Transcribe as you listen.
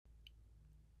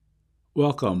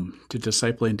Welcome to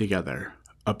Discipling Together,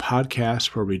 a podcast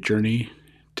where we journey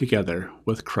together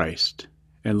with Christ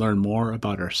and learn more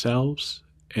about ourselves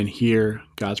and hear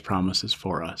God's promises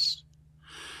for us.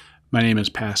 My name is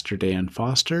Pastor Dan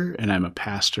Foster, and I'm a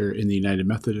pastor in the United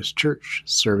Methodist Church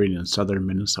serving in southern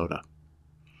Minnesota.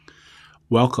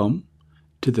 Welcome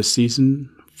to the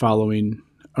season following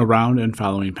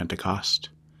Pentecost.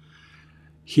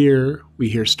 Here we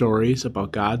hear stories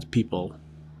about God's people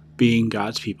being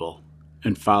God's people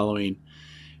and following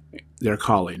their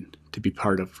calling to be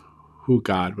part of who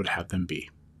God would have them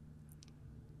be.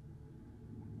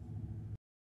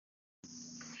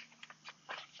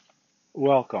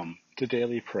 Welcome to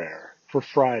Daily Prayer for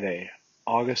Friday,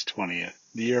 August 20th,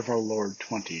 the year of our Lord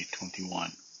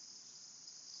 2021.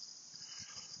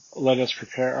 Let us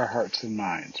prepare our hearts and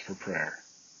minds for prayer.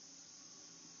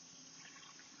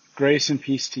 Grace and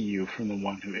peace to you from the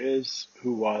one who is,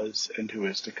 who was, and who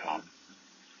is to come,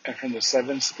 and from the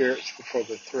seven spirits before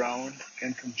the throne,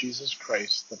 and from Jesus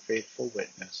Christ, the faithful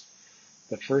witness,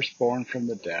 the firstborn from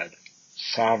the dead,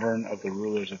 sovereign of the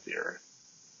rulers of the earth.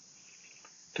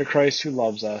 To Christ who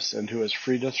loves us, and who has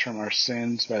freed us from our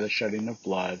sins by the shedding of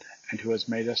blood, and who has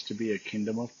made us to be a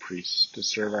kingdom of priests to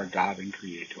serve our God and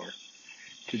Creator.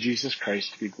 To Jesus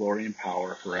Christ be glory and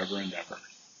power forever and ever.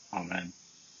 Amen.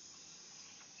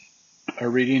 Our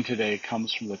reading today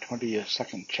comes from the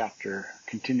 22nd chapter,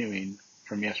 continuing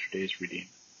from yesterday's reading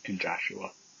in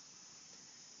Joshua.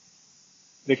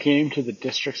 They came to the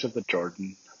districts of the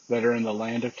Jordan that are in the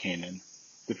land of Canaan.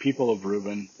 The people of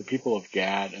Reuben, the people of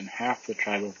Gad, and half the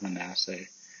tribe of Manasseh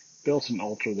built an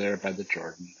altar there by the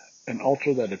Jordan, an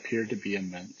altar that appeared to be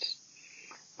immense.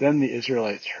 Then the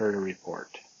Israelites heard a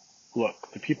report.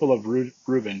 Look, the people of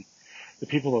Reuben, the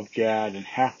people of Gad, and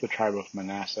half the tribe of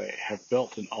Manasseh have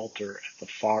built an altar at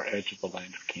the far edge of the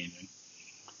land of Canaan.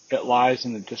 It lies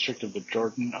in the district of the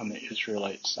Jordan on the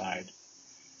Israelite side.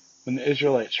 When the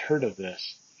Israelites heard of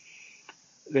this,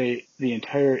 the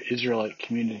entire Israelite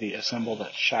community assembled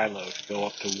at Shiloh to go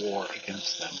up to war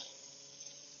against them.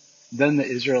 Then the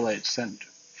Israelites sent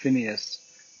Phinehas,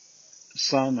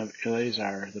 son of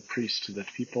Eleazar the priest, to the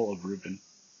people of Reuben,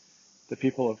 the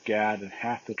people of Gad, and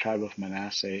half the tribe of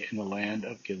Manasseh in the land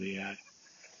of Gilead.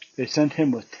 They sent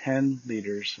him with 10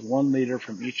 leaders, one leader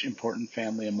from each important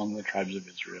family among the tribes of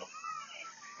Israel.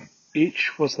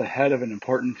 Each was the head of an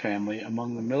important family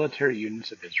among the military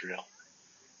units of Israel.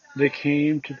 They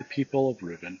came to the people of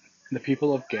Reuben, the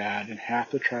people of Gad, and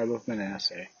half the tribe of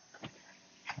Manasseh.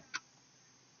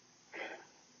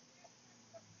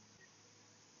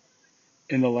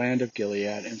 In the land of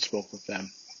Gilead, and spoke with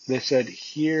them. They said,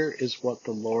 "Here is what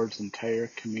the Lord's entire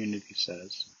community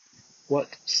says.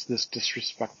 What's this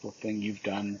disrespectful thing you've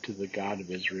done to the God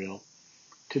of Israel?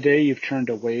 Today you've turned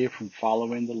away from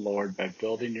following the Lord by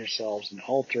building yourselves an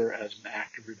altar as an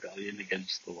act of rebellion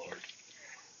against the Lord.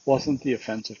 Wasn't the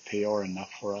offense of Peor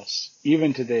enough for us?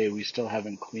 Even today we still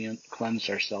haven't cleansed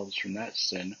ourselves from that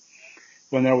sin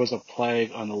when there was a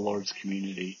plague on the Lord's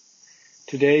community.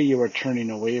 Today you are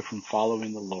turning away from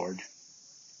following the Lord.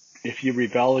 If you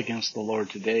rebel against the Lord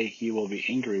today, he will be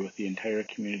angry with the entire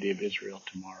community of Israel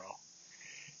tomorrow.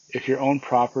 If your own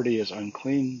property is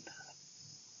unclean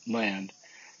land,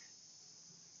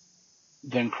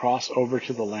 then cross over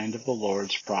to the land of the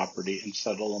Lord's property and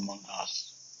settle among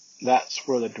us. That's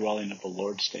where the dwelling of the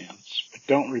Lord stands. But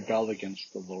don't rebel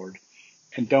against the Lord,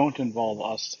 and don't involve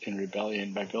us in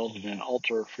rebellion by building an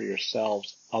altar for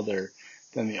yourselves other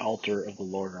than the altar of the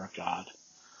Lord our God."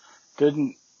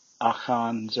 Didn't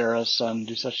Achan, Zerah's son,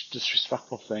 do such a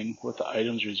disrespectful thing with the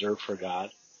items reserved for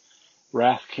God?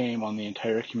 Wrath came on the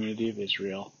entire community of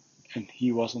Israel, and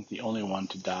he wasn't the only one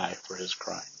to die for his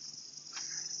crime.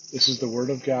 This is the word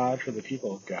of God for the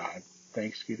people of God.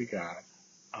 Thanks be to God.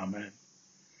 Amen.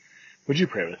 Would you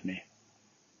pray with me?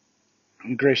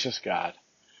 Gracious God,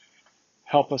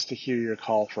 help us to hear your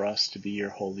call for us to be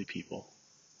your holy people,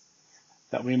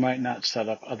 that we might not set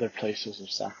up other places of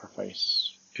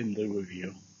sacrifice in lieu of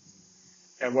you.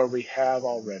 And where we have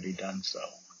already done so,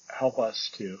 help us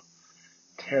to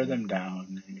tear them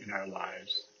down in our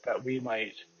lives, that we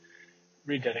might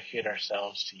rededicate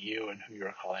ourselves to you and who you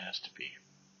are calling us to be.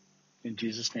 In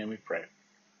Jesus' name we pray.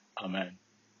 Amen.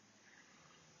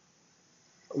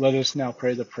 Let us now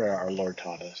pray the prayer our Lord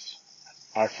taught us.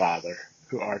 Our Father,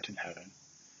 who art in heaven,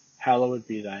 hallowed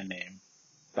be thy name.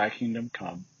 Thy kingdom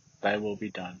come, thy will be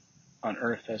done, on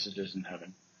earth as it is in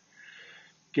heaven.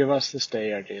 Give us this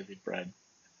day our daily bread,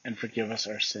 and forgive us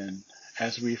our sin,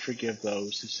 as we forgive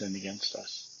those who sin against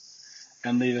us.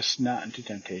 And lead us not into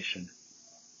temptation,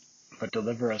 but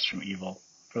deliver us from evil.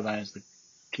 For thine is the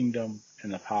kingdom,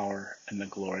 and the power, and the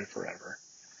glory forever.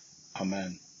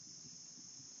 Amen.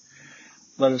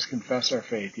 Let us confess our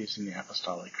faith using the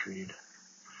Apostolic Creed.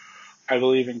 I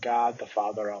believe in God, the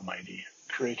Father Almighty,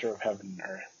 creator of heaven and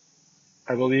earth.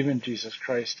 I believe in Jesus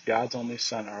Christ, God's only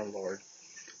Son, our Lord,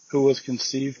 who was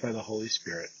conceived by the Holy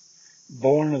Spirit,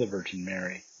 born of the Virgin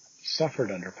Mary,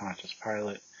 suffered under Pontius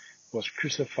Pilate, was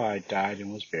crucified, died,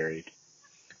 and was buried.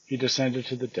 He descended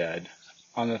to the dead.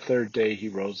 On the third day he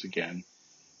rose again.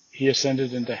 He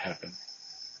ascended into heaven,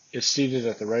 is seated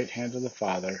at the right hand of the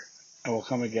Father, and will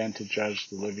come again to judge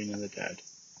the living and the dead.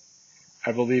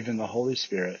 I believe in the Holy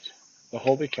Spirit, the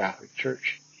Holy Catholic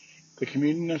Church, the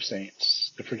communion of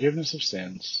saints, the forgiveness of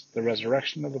sins, the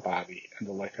resurrection of the body, and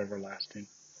the life everlasting.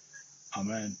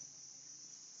 Amen.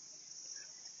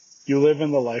 You live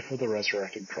in the life of the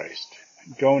resurrected Christ.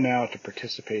 Go now to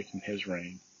participate in his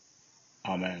reign.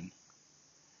 Amen.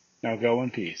 Now go in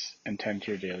peace and tend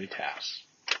to your daily tasks.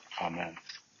 Amen.